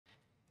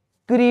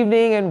Good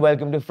evening and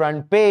welcome to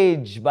Front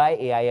Page by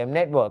AIM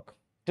Network.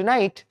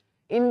 Tonight,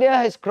 India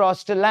has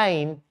crossed a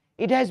line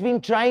it has been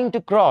trying to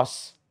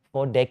cross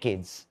for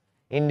decades.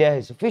 India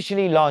has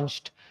officially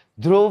launched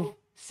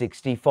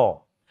DHRUV64,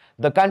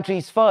 the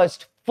country's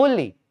first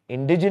fully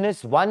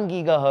indigenous 1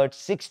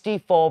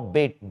 GHz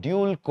 64-bit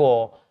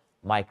dual-core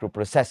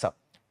microprocessor,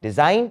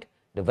 designed,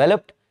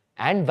 developed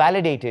and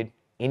validated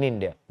in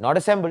India, not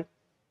assembled,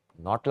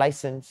 not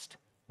licensed,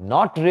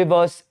 not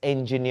reverse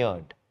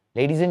engineered.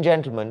 Ladies and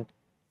gentlemen,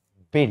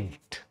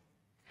 built.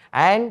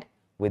 And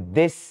with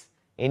this,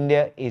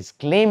 India is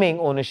claiming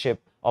ownership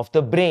of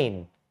the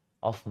brain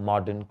of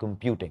modern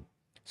computing.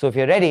 So if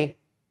you're ready,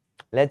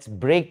 let's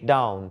break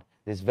down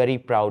this very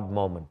proud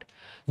moment.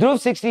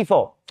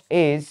 DHRUV64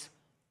 is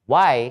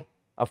why,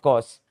 of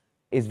course,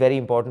 is very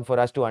important for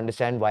us to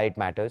understand why it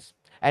matters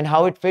and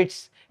how it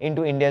fits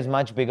into India's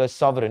much bigger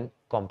sovereign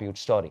compute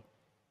story.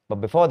 But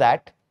before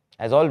that,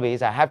 as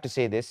always, I have to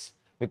say this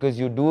because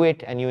you do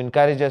it and you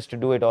encourage us to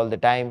do it all the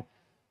time.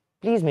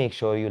 Please make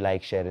sure you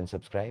like, share and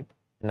subscribe.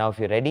 Now if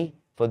you're ready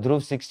for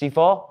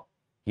DHRUV64,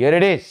 here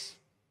it is.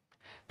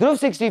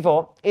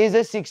 DHRUV64 is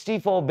a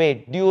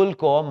 64-bit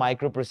dual-core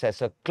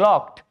microprocessor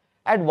clocked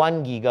at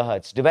 1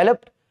 GHz,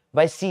 developed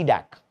by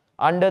C-DAC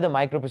under the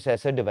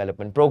Microprocessor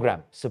Development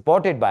Program,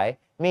 supported by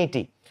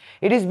MATI.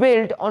 It is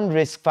built on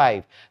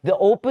RISC-V, the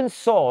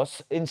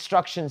open-source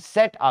instruction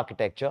set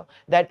architecture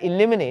that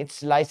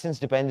eliminates license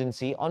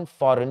dependency on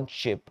foreign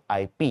chip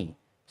IP.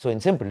 So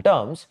in simple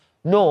terms,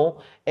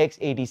 no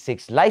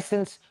x86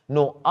 license,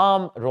 no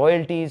ARM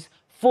royalties,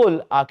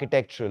 full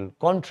architectural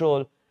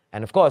control,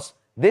 and of course,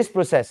 this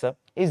processor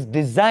is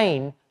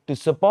designed to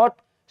support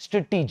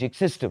strategic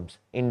systems,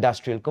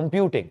 industrial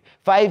computing,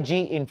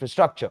 5G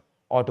infrastructure,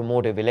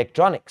 automotive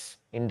electronics,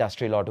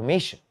 industrial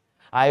automation,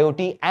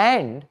 IoT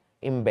and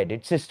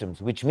embedded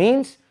systems, which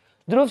means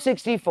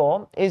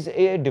DHRUV64 is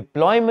a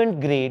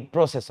deployment-grade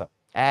processor.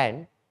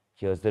 And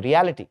here's the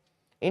reality.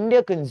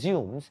 India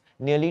consumes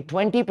nearly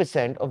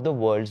 20% of the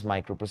world's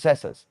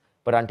microprocessors.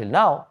 But until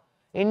now,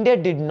 India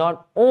did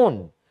not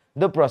own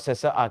the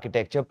processor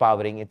architecture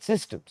powering its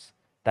systems.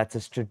 That's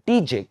a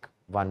strategic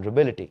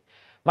vulnerability.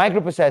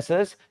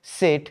 Microprocessors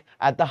sit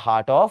at the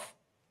heart of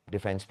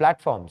defense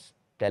platforms,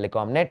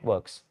 telecom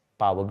networks,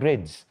 power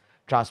grids,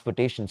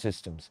 transportation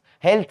systems,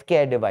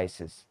 healthcare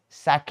devices,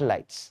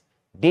 satellites,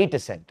 data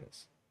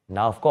centers.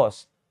 Now, of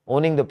course,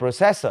 owning the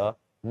processor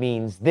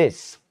means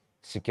this: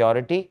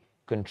 security,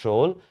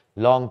 control,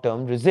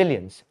 long-term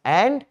resilience,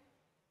 and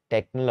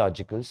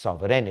technological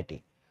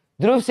sovereignty.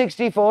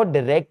 DHRUV64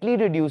 directly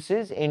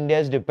reduces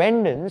India's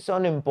dependence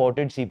on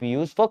imported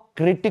CPUs for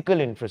critical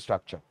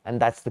infrastructure, and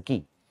that's the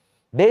key.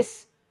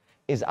 This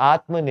is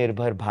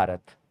Atmanirbhar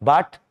Bharat,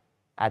 but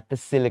at the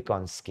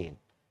silicon scale.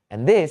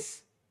 And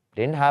this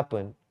didn't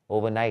happen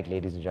overnight,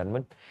 ladies and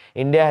gentlemen.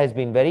 India has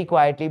been very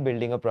quietly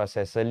building a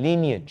processor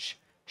lineage.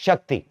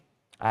 Shakti,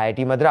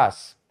 IIT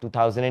Madras,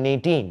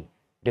 2018,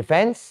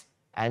 Defense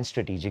and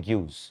Strategic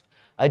Use.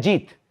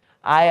 Ajit,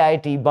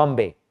 IIT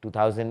Bombay,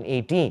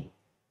 2018,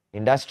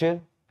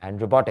 Industrial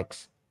and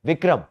Robotics.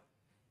 Vikram,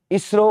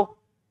 ISRO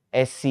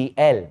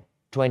SCL,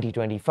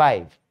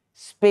 2025,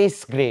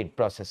 Space Grade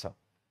Processor.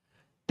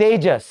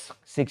 Tejas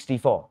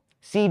 64,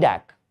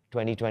 C-DAC,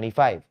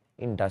 2025,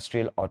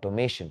 Industrial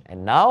Automation.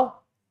 And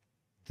now,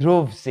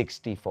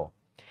 DHRUV64.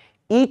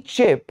 Each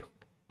chip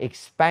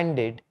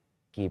expanded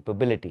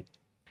capability.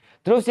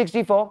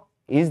 DHRUV64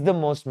 is the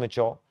most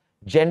mature,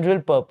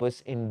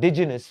 general-purpose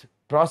indigenous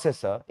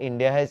processor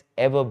India has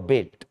ever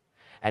built.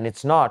 And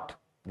it's not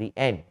the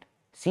end.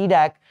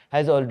 C-DAC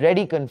has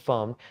already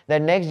confirmed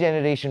that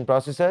next-generation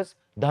processors,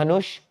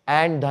 Dhanush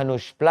and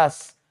Dhanush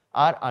Plus,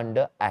 are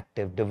under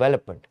active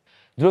development.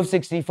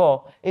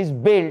 DHRUV64 is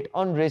built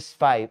on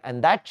RISC-V,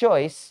 and that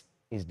choice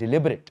is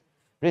deliberate.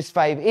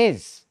 RISC-V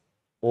is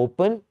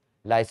open,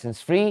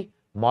 license-free,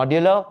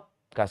 modular,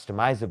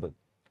 customizable.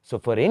 So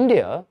for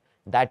India,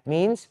 that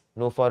means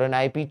no foreign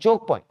IP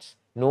choke points,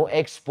 no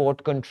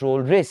export control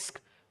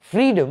risk,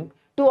 freedom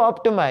to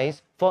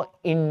optimize for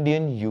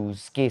Indian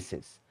use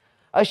cases.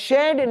 A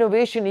shared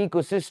innovation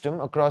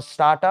ecosystem across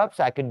startups,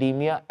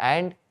 academia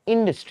and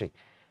industry.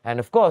 And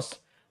of course,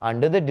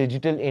 under the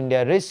Digital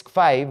India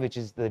RISC-V, which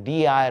is the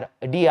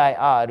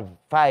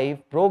DHRUV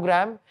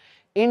program,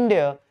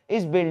 India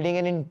is building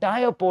an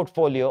entire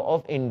portfolio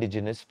of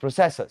indigenous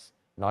processors,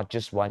 not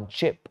just one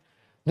chip.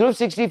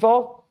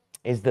 DHRUV64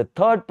 is the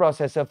third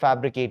processor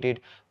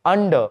fabricated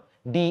under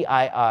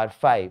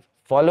DHRUV,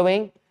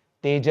 following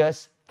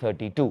Tejas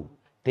 32,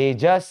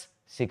 Tejas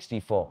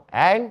 64.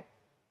 And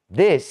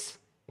this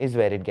is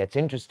where it gets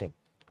interesting.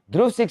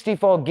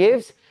 DHRUV64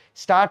 gives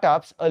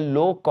startups a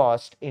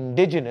low-cost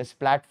indigenous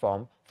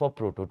platform for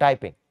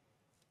prototyping,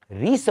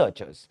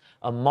 researchers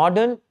a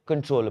modern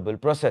controllable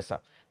processor,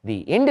 the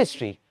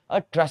industry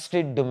a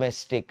trusted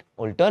domestic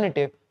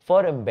alternative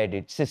for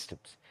embedded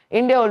systems.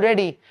 India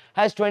already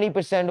has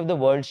 20% of the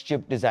world's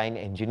chip design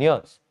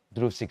engineers.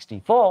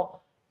 DHRUV64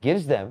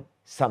 gives them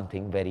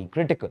something very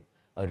critical,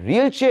 a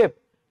real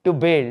chip to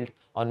build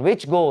on,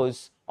 which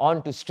goes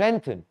on to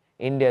strengthen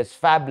India's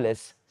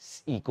fabless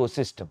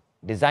ecosystem,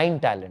 design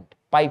talent,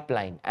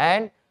 pipeline,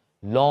 and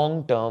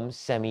long-term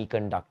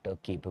semiconductor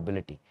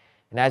capability.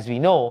 And as we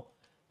know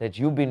that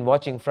you've been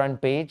watching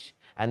Front Page,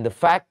 and the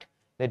fact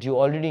that you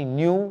already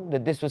knew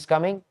that this was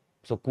coming,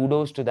 so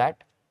kudos to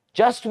that.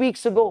 Just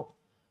weeks ago,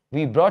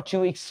 we brought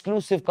you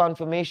exclusive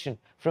confirmation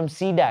from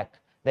C-DAC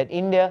that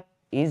India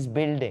is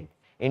building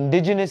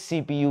indigenous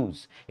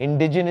CPUs,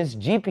 indigenous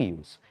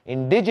GPUs,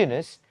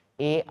 indigenous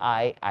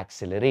AI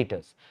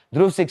accelerators.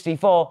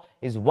 DHRUV64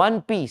 is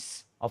one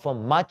piece of a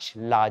much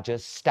larger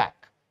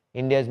stack.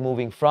 India is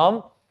moving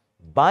from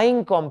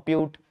buying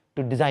compute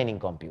to designing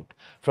compute,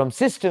 from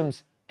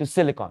systems to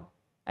silicon.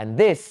 And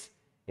this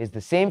is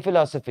the same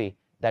philosophy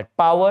that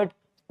powered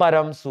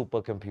Param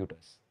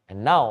supercomputers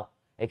and now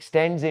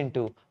extends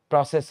into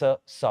processor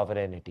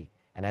sovereignty.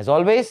 And as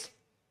always,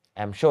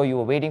 I'm sure you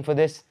were waiting for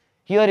this.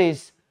 Here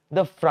is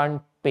the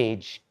front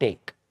page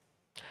take.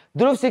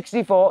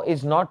 DHRUV64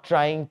 is not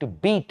trying to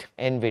beat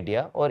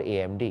NVIDIA or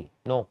AMD.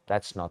 No,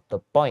 that's not the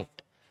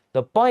point.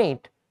 The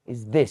point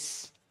is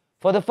this.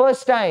 For the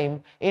first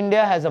time,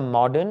 India has a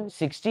modern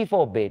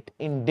 64-bit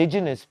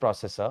indigenous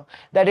processor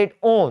that it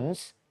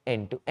owns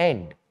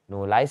end-to-end.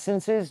 No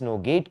licenses, no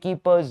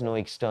gatekeepers, no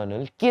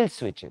external kill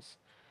switches.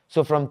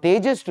 So from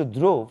Tejas to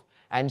Dhruv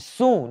and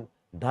soon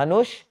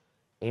Dhanush,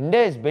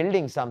 India is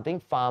building something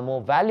far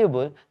more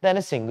valuable than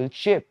a single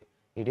chip.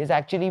 It is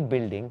actually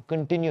building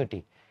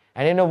continuity.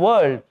 And in a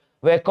world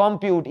where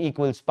compute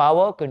equals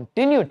power,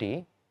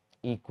 continuity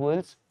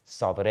equals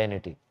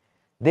sovereignty.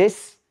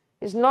 This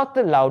is not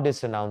the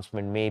loudest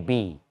announcement,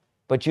 maybe.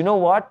 But you know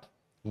what?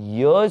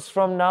 Years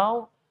from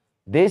now,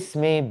 this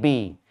may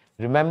be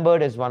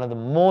remembered as one of the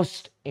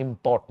most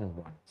important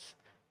ones.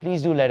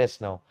 Please do let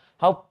us know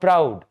how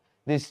proud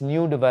this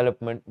new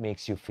development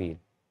makes you feel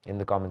in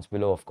the comments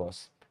below, of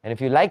course. And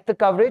if you like the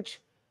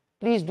coverage,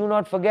 please do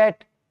not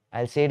forget,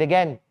 I'll say it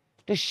again,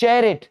 to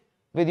share it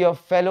with your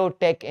fellow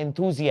tech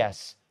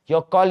enthusiasts,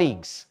 your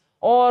colleagues,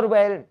 or,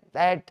 well,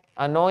 that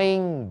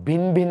annoying,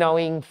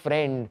 bin-binowing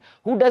friend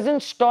who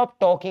doesn't stop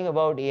talking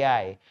about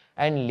AI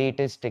and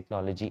latest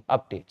technology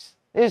updates.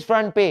 This is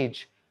Front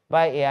Page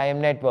by AIM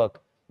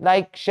Network.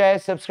 Like, share,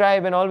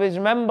 subscribe, and always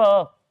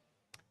remember,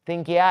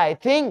 think AI,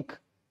 think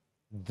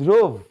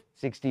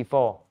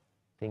DHRUV64,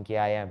 think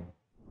AIM.